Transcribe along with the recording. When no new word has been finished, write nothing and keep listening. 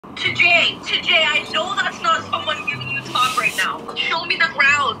Tajay, I know that's not someone giving you top right now. Show me the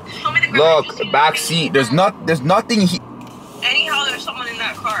ground. Show me the ground. Look, the back seat. There's nothing here. Anyhow, there's someone in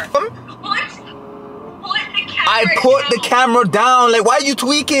that car. Put the camera I put the camera down. Like, why are you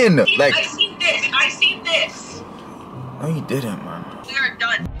tweaking? Like, I see this. No, you didn't, man. We are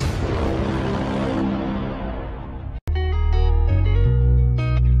done.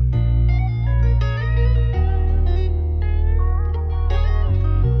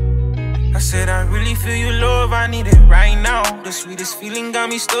 I said I really feel your love, I need it right now. The sweetest feeling got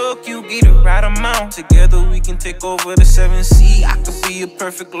me stuck, you get the right amount. Together we can take over the 7 seas. I could be a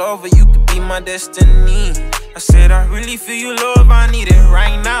perfect lover, you could be my destiny. I said I really feel your love, I need it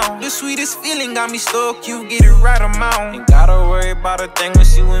right now. The sweetest feeling got me stuck, you get it right amount. Ain't gotta worry about a thing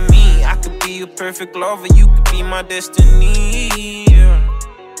with you and me. I could be a perfect lover, you could be my destiny.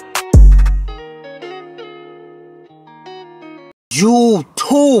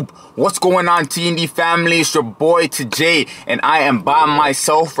 YouTube, what's going on, T&D family? It's your boy Tajay, and I am by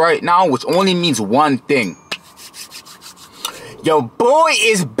myself right now, which only means one thing. Your boy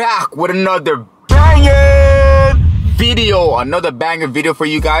is back with another banger video, for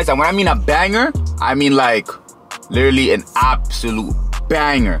you guys. And when I mean a banger, I mean like literally an absolute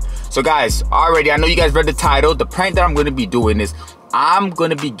banger. So guys, already I know you guys read the title. The prank that I'm going to be doing is I'm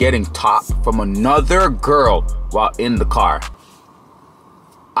going to be getting top from another girl while in the car.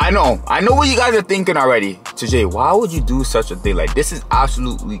 I know what you guys are thinking already. Tajay, why would you do such a thing? Like, this is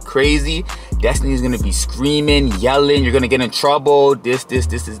absolutely crazy. Destiny is gonna be screaming, yelling, you're gonna get in trouble, this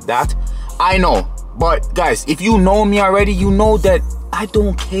is that. I know, but guys, if you know me already, you know that I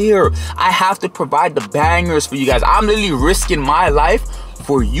don't care. I have to provide the bangers for you guys. I'm literally risking my life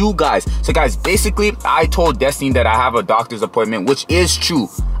for you guys. So guys, basically, I told Destiny that I have a doctor's appointment, which is true.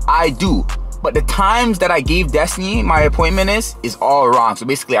 I do. But the times that I gave Destiny my appointment is all wrong. So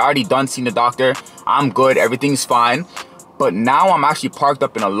basically, I already done seen the doctor. I'm good. Everything's fine. But now I'm actually parked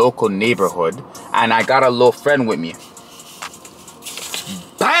up in a local neighborhood. And I got a little friend with me.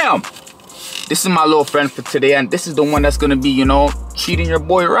 Bam! This is my little friend for today. And this is the one that's going to be, you know, treating your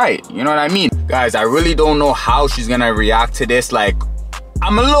boy right. You know what I mean? Guys, I really don't know how she's going to react to this. Like,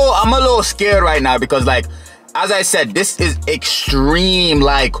 I'm a little scared right now. Because, like, as I said, this is extreme.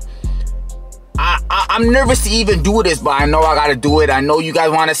 Like, I'm nervous to even do this, but I know I gotta do it. I know you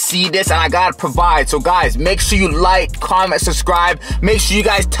guys want to see this, and I gotta provide. So guys, make sure you like, comment, subscribe. Make sure you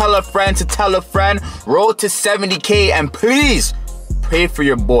guys tell a friend to tell a friend. Road to 70K, and please pray for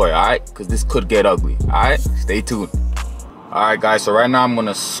your boy, alright? Because this could get ugly, alright? Stay tuned. Alright guys, so right now I'm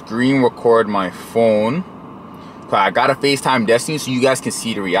gonna screen record my phone. I gotta FaceTime Destiny so you guys can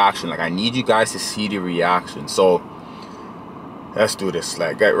see the reaction. Like, I need you guys to see the reaction. So let's do this.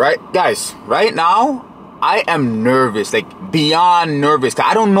 Like, right guys, right now I am nervous, like beyond nervous, cause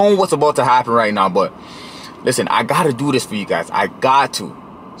I don't know what's about to happen right now. But listen, I gotta do this for you guys. I got to.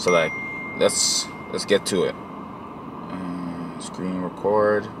 So like, let's get to it. Screen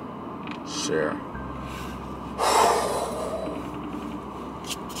record, share.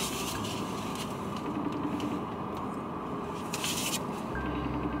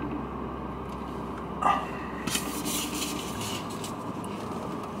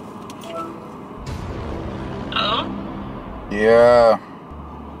 Yeah.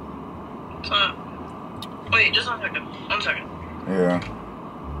 Wait, just 1 second. 1 second. Yeah.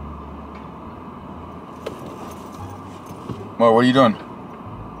 What are you doing?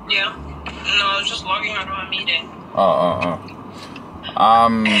 Yeah. No, I was just logging out of a meeting.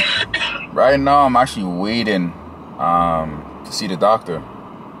 Right now I'm actually waiting to see the doctor.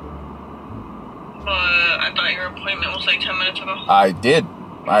 But I thought your appointment was like 10 minutes ago.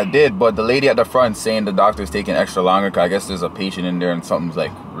 I did, but the lady at the front saying the doctor's taking extra longer because I guess there's a patient in there and something's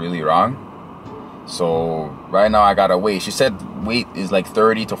like really wrong. So right now I gotta wait. She said wait is like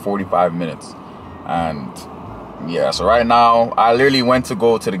 30 to 45 minutes. And yeah, so right now I literally went to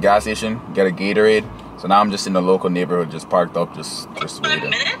go to the gas station, get a Gatorade. So now I'm just in the local neighborhood, just parked up, just waiting. 5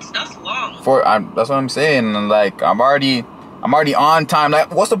 minutes? That's long. That's what I'm saying. And like I'm already on time. Like,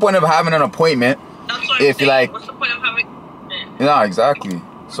 what's the point of having an appointment? That's what if I'm you like, what's the point of having? Yeah, exactly.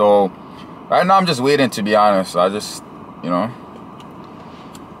 So right now I'm just waiting, to be honest. I just, you know.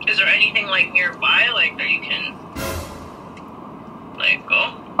 Is there anything like nearby, like that you can like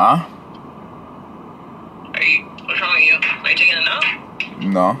go? Huh? What's wrong with you? Are you taking a nap?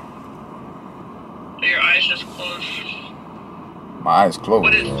 No. Are your eyes just closed? My eyes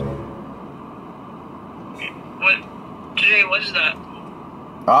closed. Today, what is that?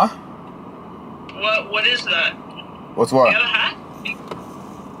 Huh? What is that? What's what? You have a hat?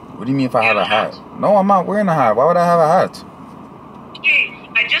 What do you mean if I have a hat? No, I'm not wearing a hat. Why would I have a hat? Okay,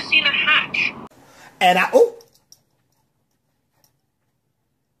 I just just seen a hatch. And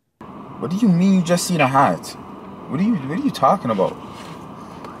What do you mean you just seen a hat? What are you talking about?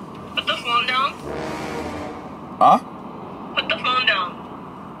 Put the phone down. Huh? Put the phone down.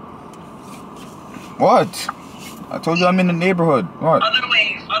 What? I told you I'm in the neighborhood. What? Other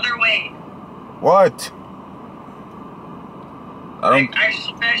way. Other way. What? I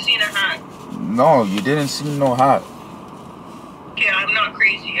seen a hat. No, you didn't see no hat. Okay, I'm not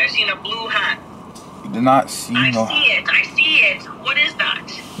crazy. I seen a blue hat. You did not see no. I see it. What is that?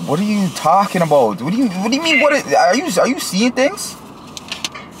 What are you talking about? What do you mean? Are you seeing things?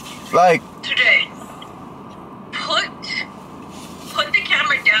 Like Today. Put the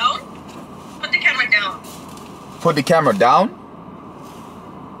camera down. Put the camera down. Put the camera down?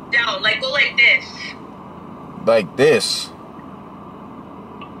 Down. Like, go like this. Like this.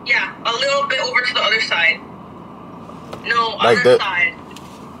 Yeah, a little bit over to the other side. No, like other side.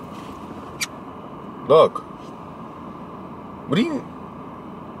 Look. What do you...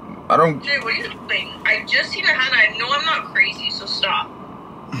 I don't... Jay, what are you doing? I just seen a hat. I know I'm not crazy, so stop.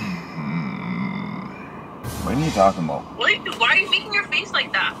 What are you talking about? Why are you making your face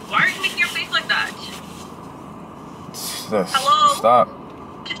like that? Why are you making your face like that? Hello? Stop.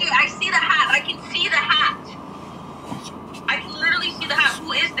 Jay, I see the hat. I can see the hat. I can literally see the hat.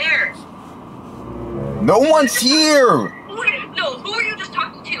 Who is there? No one's here. Who are you just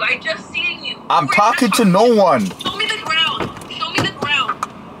talking to? I just seen you. I'm talking to no one. Show me the ground. Show me the ground.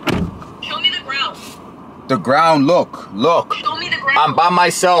 Show me the ground. The ground, look. Show me the ground. I'm by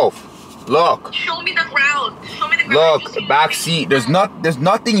myself. Look. Show me the ground. Show me the ground. Look, back seat. There's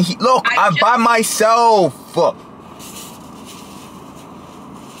nothing here. Look, I'm by myself.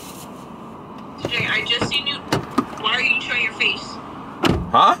 Jay, I just seen you. Why are you showing your face?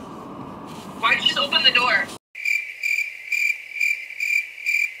 Huh? Why'd you just open the door?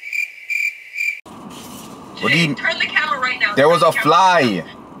 What do you... Turn the camera right now. There was a fly.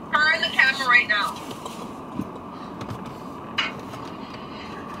 Turn the camera right now.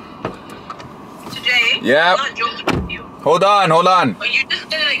 Jay, Yep. I'm not joking with you. Hold on. But you just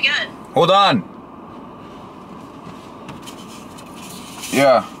did it again. Hold on.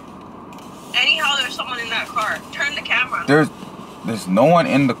 Yeah. Anyhow, there's someone in that car. Turn the camera. There's no one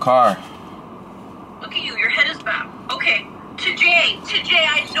in the car. Look at you. Your head is back. Okay. Tajay,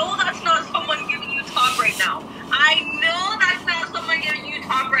 I know that's not someone giving you talk right now. I know that's not someone giving you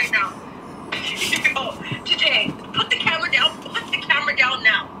talk right now. Tajay, put the camera down. Put the camera down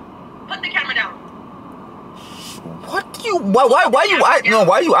now. Put the camera down. What do you... Why you acting... No,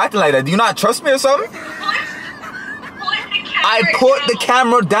 why are you acting like that? Do you not trust me or something? I put the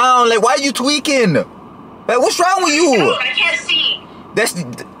camera down. Like, why are you tweaking? Like, what's wrong with you? I can't see.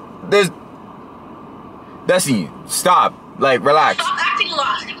 Destiny, stop. Like, relax. Stop acting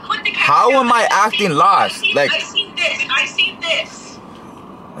lost. Put the camera How down. am I acting lost? I seen this.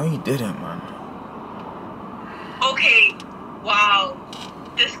 No, you didn't, man. Okay. Wow.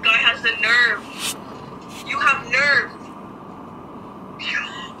 This guy has the nerve. You have nerve.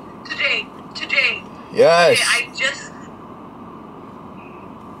 Today. Yes. Okay, I just...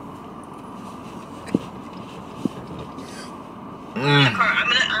 In the car. I'm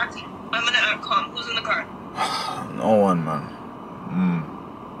gonna act calm. Who's in the car? No one, man.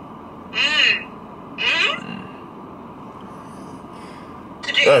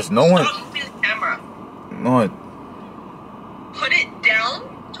 Today, Yes, no one. stop moving the camera. No, Put it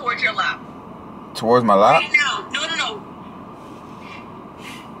down towards your lap. towards my lap? Right now. No.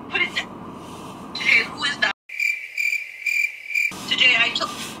 Put it down. Today, who is that? Today,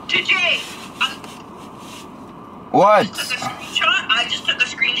 What? I just took a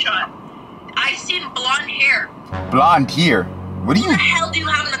screenshot. I seen blonde hair. Blonde here. What do What you... the hell do you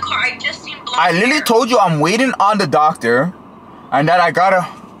have in the car? I just seen blonde I literally hair. told you I'm waiting on the doctor, and that I gotta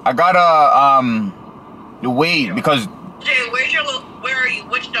wait because... Jay, where are you?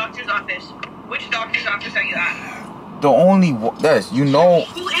 Which doctor's office? Which doctor's office are you at? The only... you know...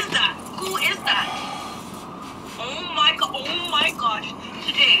 Who is that? Oh my gosh.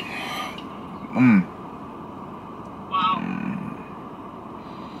 Today. Wow.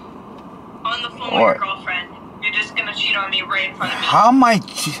 On the phone with your girlfriend. You're just gonna cheat on me right in front of me. How am I... On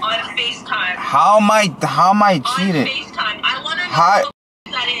FaceTime. How am I cheating? On FaceTime. I wanna know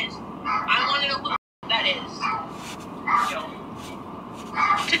who that is. I wanna know who that is. Yo.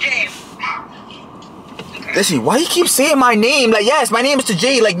 Today. Okay. Listen, why you keep saying my name? Like, yes, my name is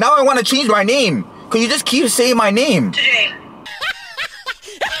Tajay. Like, now I want to change my name. Because you just keep saying my name. Today.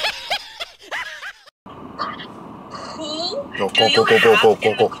 Who Go.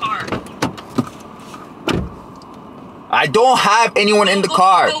 in the car? I don't have anyone in the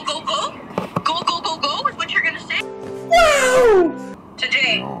car. Go is what you're gonna say? Woo!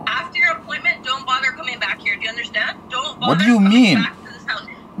 Tajay, after your appointment, don't bother coming back here. Do you understand? Don't bother. What do you mean? Back to this house.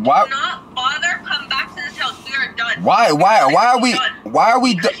 Why? Do not bother come back to this house. We are done. Why are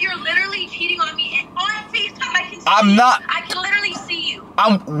we Because you're literally cheating on me. And on FaceTime, I can see I'm not. I can literally see you.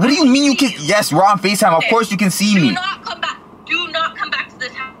 What do you mean you can? Yes, we're on FaceTime. Of course you can see me. Do not come back. Do not come back to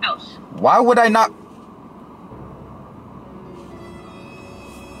this house. Why would I not?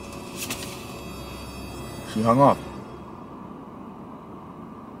 She hung up.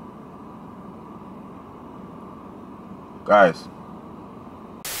 Guys.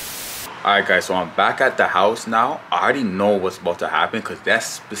 Alright guys, so I'm back at the house now. I already know what's about to happen because that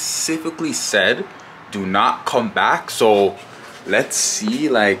specifically said do not come back. So let's see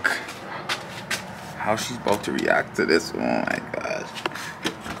like how she's about to react to this. Oh my gosh.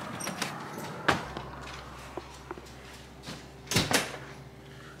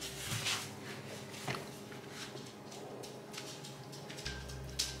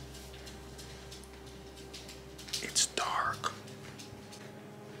 It's dark.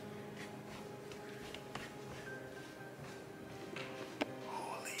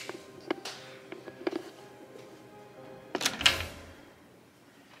 Holy.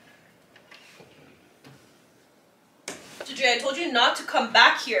 Tajay, I told you not to come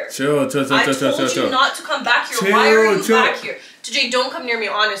back here. Chill. I told you not to come back here. Why are you back here? Tajay, don't come near me,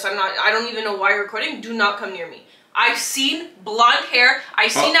 honest. I don't even know why you're recording. Do not come near me. I've seen blonde hair.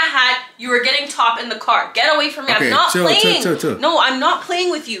 I've seen a hat. You were getting top in the car. Get away from me. Okay, I'm not playing. chill. No, I'm not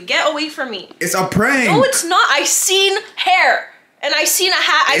playing with you. Get away from me. It's a prank. No, it's not. I seen hair. And I seen a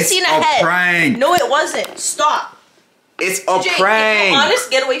hat. I seen a head. Prank. No, it wasn't. Stop. It's a Tajay, prank. if you're honest,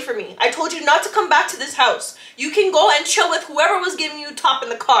 get away from me. I told you not to come back to this house. You can go and chill with whoever was giving you top in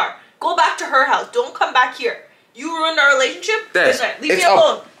the car. Go back to her house. Don't come back here. You ruined our relationship. Leave me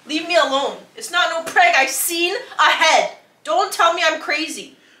alone. Leave me alone. It's not no prank. I seen a head. Don't tell me I'm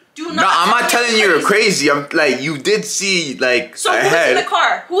crazy. Do not. No, I'm not telling you you're crazy. I'm like, you did see like so a who head. is in the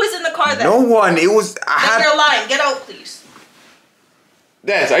car? Who is in the car then? No one. It was. Then you're lying. Get out, please.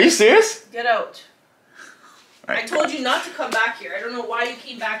 Des, are you serious? Get out. Right. I told you not to come back here. I don't know why you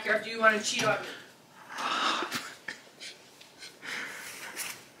came back here after you want to cheat on me.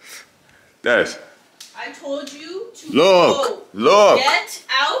 Des. I told you to Look. Get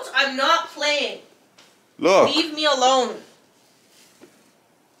out. I'm not playing. Look. Leave me alone.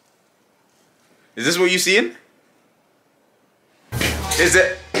 Is this what you seeing? Is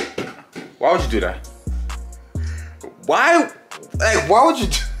it? Why would you do that? Why? Like, why would you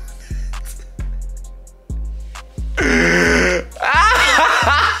do?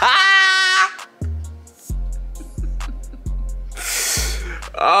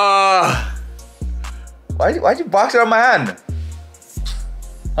 Why'd you box it on my hand?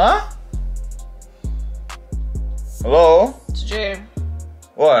 Huh? Hello? Tajay,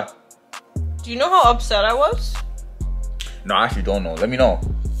 What? do you know how upset I was? No, I actually don't know. Let me know.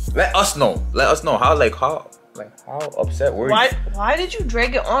 Let us know. Let us know how upset were you? Why did you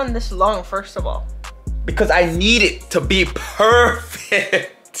drag it on this long, first of all? Because I need it to be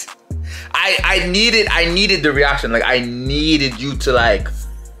perfect. I needed the reaction. Like I needed you to like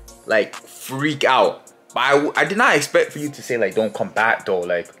freak out. But I did not expect for you to say like don't come back though.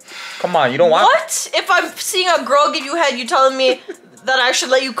 Like, come on, you don't want. What? If I'm seeing a girl give you head, you telling me that I should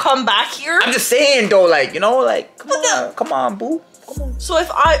let you come back here? I'm just saying though, like, you know, like come on, boo. Come on. So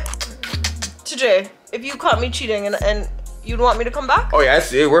Tajay, if you caught me cheating and you'd want me to come back? Oh yeah,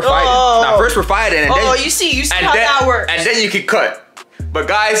 that's it. We're fighting. Now first we're fighting and then you see how that works. And then you can cut. But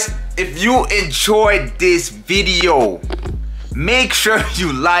guys, if you enjoyed this video, make sure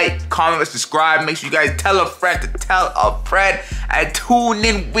you like, comment, subscribe. Make sure you guys tell a friend to tell a friend and tune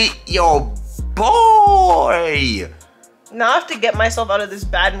in with your boy. Now I have to get myself out of this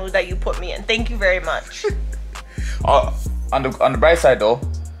bad mood that you put me in. Thank you very much. On the bright side though,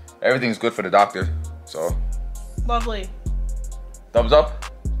 everything's good for the doctor. So Lovely. thumbs up.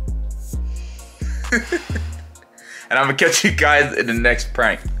 And I'm gonna catch you guys in the next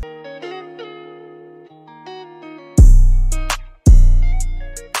prank.